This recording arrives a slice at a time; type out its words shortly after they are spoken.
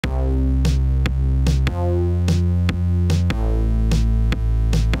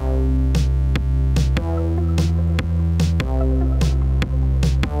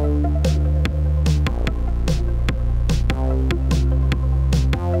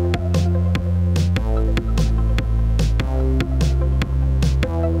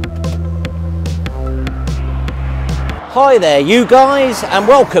Hi there you guys, and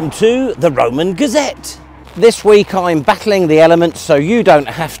welcome to the Roman Gazette. This week I'm battling the elements so you don't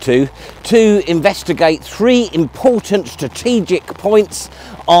have to investigate three important strategic points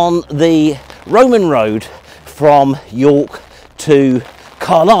on the Roman road from York to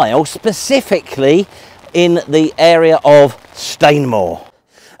Carlisle, specifically in the area of Stainmore.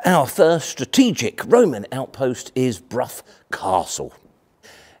 Our first strategic Roman outpost is Bruff Castle.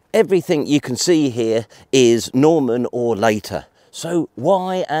 Everything you can see here is Norman or later. So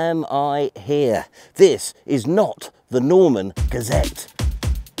why am I here? This is not the Norman Gazette.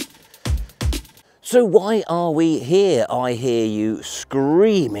 So why are we here? I hear you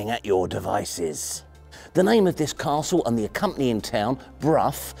screaming at your devices. The name of this castle and the accompanying town,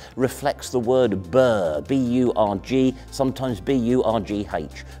 Bruff, reflects the word burr, B-U-R-G, sometimes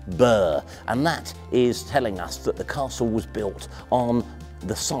B-U-R-G-H, burr. And that is telling us that the castle was built on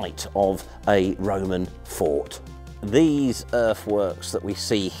the site of a Roman fort. These earthworks that we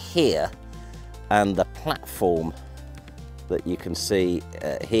see here and the platform that you can see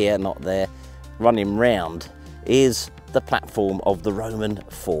here, not there, running round, is the platform of the Roman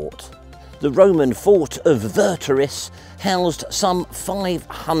fort. The Roman fort of Verteris housed some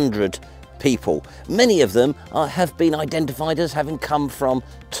 500 people. Many of them have been identified as having come from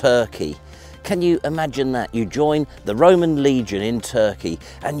Turkey. Can you imagine that? You join the Roman Legion in Turkey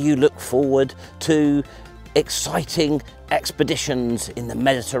and you look forward to exciting expeditions in the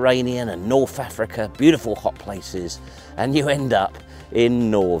Mediterranean and North Africa, beautiful hot places, and you end up in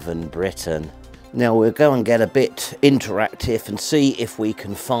northern Britain. Now we'll go and get a bit interactive and see if we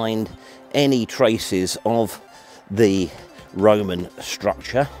can find any traces of the Roman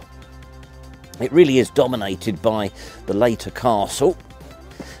structure. It really is dominated by the later castle,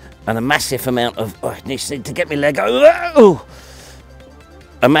 and a massive amount of, oh, I need to get my leg over. Oh,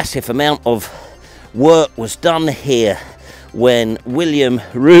 a massive amount of work was done here when William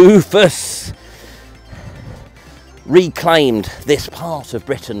Rufus reclaimed this part of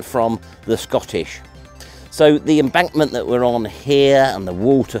Britain from the Scottish. So the embankment that we're on here and the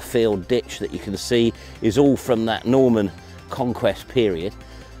water-filled ditch that you can see is all from that Norman conquest period.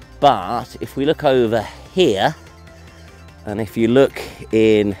 But if we look over here, and if you look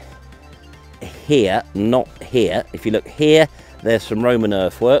in here, not here, if you look here, there's some Roman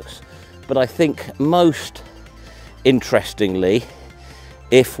earthworks. But I think most interestingly,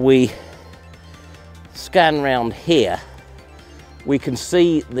 if we scan round here, we can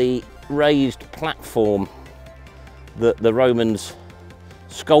see the raised platform that the Romans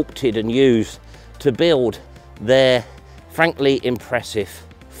sculpted and used to build their frankly impressive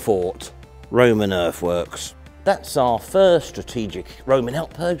fort. Roman earthworks. That's our first strategic Roman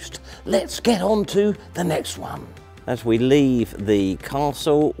outpost. Let's get on to the next one. As we leave the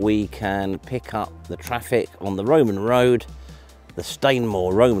castle, we can pick up the traffic on the Roman road, the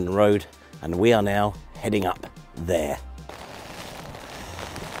Stainmore Roman road, and we are now heading up there.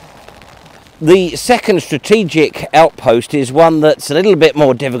 The second strategic outpost is one that's a little bit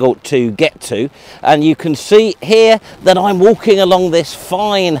more difficult to get to, and you can see here that I'm walking along this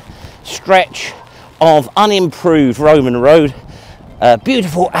fine stretch of unimproved Roman road.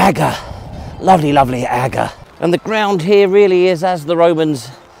 Beautiful agger, lovely, lovely agger. And the ground here really is as the Romans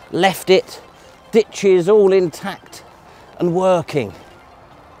left it, ditches all intact and working.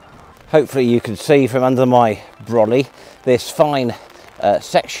 Hopefully you can see from under my brolly this fine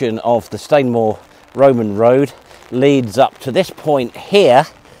section of the Stainmore Roman road leads up to this point here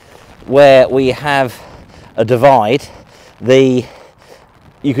where we have a divide.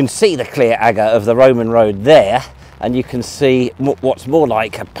 You can see the clear agger of the Roman road there, and you can see what's more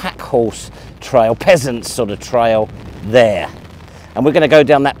like a pack horse trail, peasants sort of trail there. And we're going to go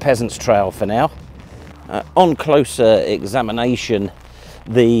down that peasants trail for now. On closer examination,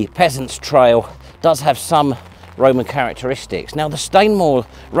 the peasants trail does have some Roman characteristics. Now the Stainmore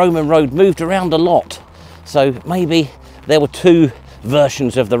Roman road moved around a lot, so maybe there were two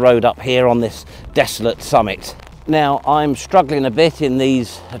versions of the road up here on this desolate summit. Now I'm struggling a bit in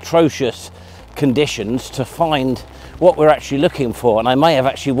these atrocious conditions to find what we're actually looking for, and I may have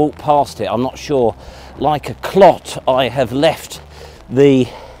actually walked past it, I'm not sure. Like a clot, I have left the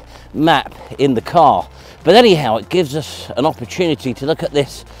map in the car. But anyhow, it gives us an opportunity to look at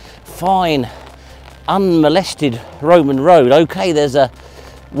this fine, unmolested Roman road. Okay, there's a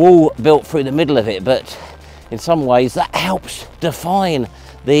wall built through the middle of it, but in some ways that helps define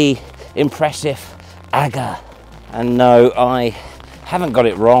the impressive agger. And no, I haven't got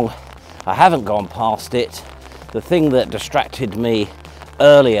it wrong. I haven't gone past it. The thing that distracted me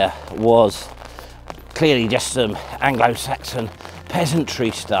earlier was clearly just some Anglo Saxon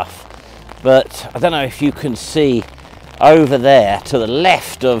peasantry stuff. But I don't know if you can see over there to the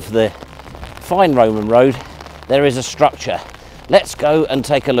left of the fine Roman road, there is a structure. Let's go and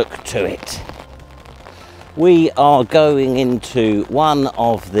take a look to it. We are going into one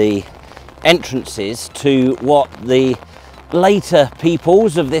of the entrances to what the later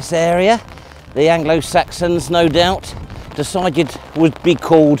peoples of this area, the Anglo Saxons no doubt, decided would be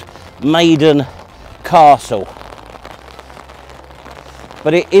called Maiden Castle.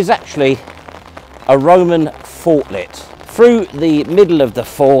 But it is actually a Roman fortlet. Through the middle of the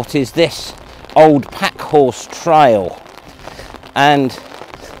fort is this old pack horse trail, and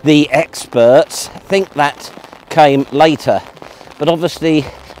the experts think that came later, but obviously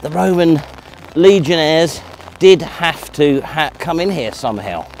the Roman legionnaires did have to come in here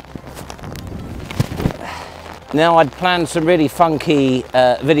somehow. Now, I'd planned some really funky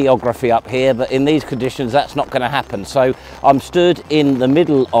videography up here, but in these conditions that's not going to happen. So I'm stood in the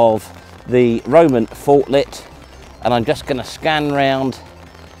middle of the Roman fortlet, and I'm just going to scan round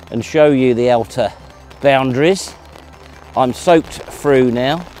and show you the outer boundaries. I'm soaked through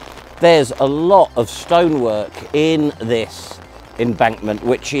now. There's a lot of stonework in this embankment,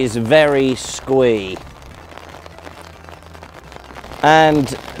 which is very squee. And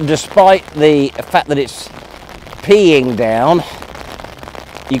despite the fact that it's peeing down,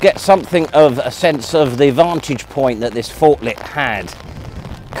 you get something of a sense of the vantage point that this fortlet had,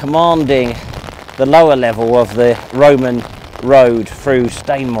 commanding the lower level of the Roman road through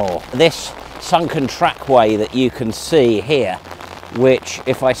Stainmore. This sunken trackway that you can see here, which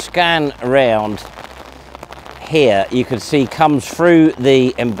if I scan around here, you can see comes through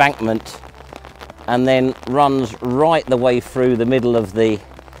the embankment and then runs right the way through the middle of the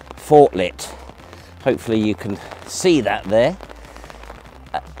fortlet. Hopefully you can see that there.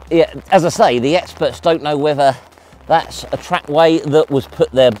 Yeah, as I say, the experts don't know whether that's a trackway that was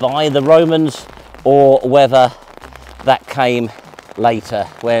put there by the Romans or whether that came later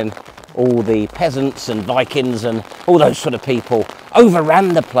when all the peasants and Vikings and all those sort of people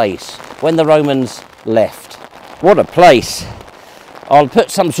overran the place when the Romans left. What a place. I'll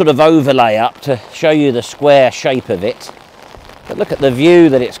put some sort of overlay up to show you the square shape of it, but look at the view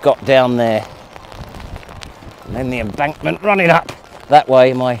that it's got down there, and then the embankment running up that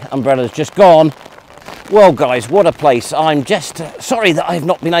way. My umbrella's just gone. Well guys, what a place. I'm just sorry that I've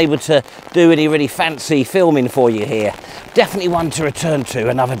not been able to do any really fancy filming for you here. Definitely one to return to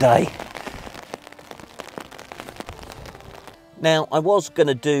another day. Now, I was going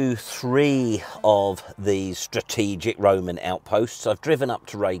to do 3 of these strategic Roman outposts. I've driven up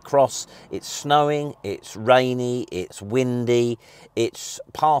to Ray Cross. It's snowing, it's rainy, it's windy, it's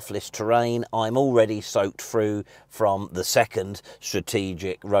pathless terrain. I'm already soaked through from the second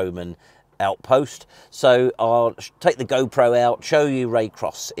strategic Roman outpost, so I'll take the GoPro out, show you Ray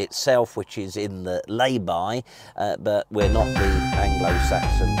Cross itself, which is in the lay-by, but we're not the Anglo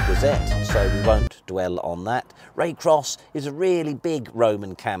Saxon Gazette, so we won't dwell on that. Ray Cross is a really big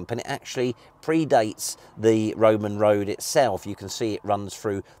Roman camp, and it actually predates the Roman road itself. You can see it runs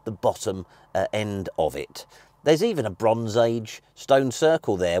through the bottom end of it. There's even a Bronze Age stone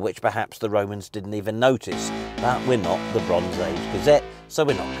circle there, which perhaps the Romans didn't even notice. But we're not the Bronze Age Gazette, so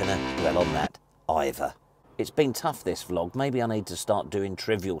we're not going to dwell on that either. It's been tough, this vlog. Maybe I need to start doing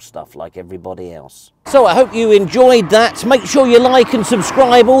trivial stuff like everybody else. So I hope you enjoyed that. Make sure you like and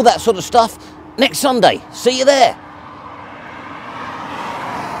subscribe, all that sort of stuff. Next Sunday, see you there.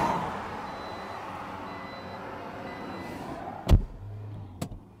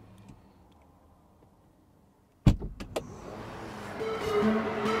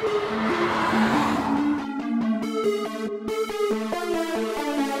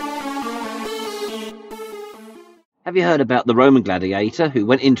 Have you heard about the Roman gladiator who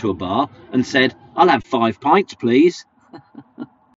went into a bar and said, "I'll have 5 pints, please"?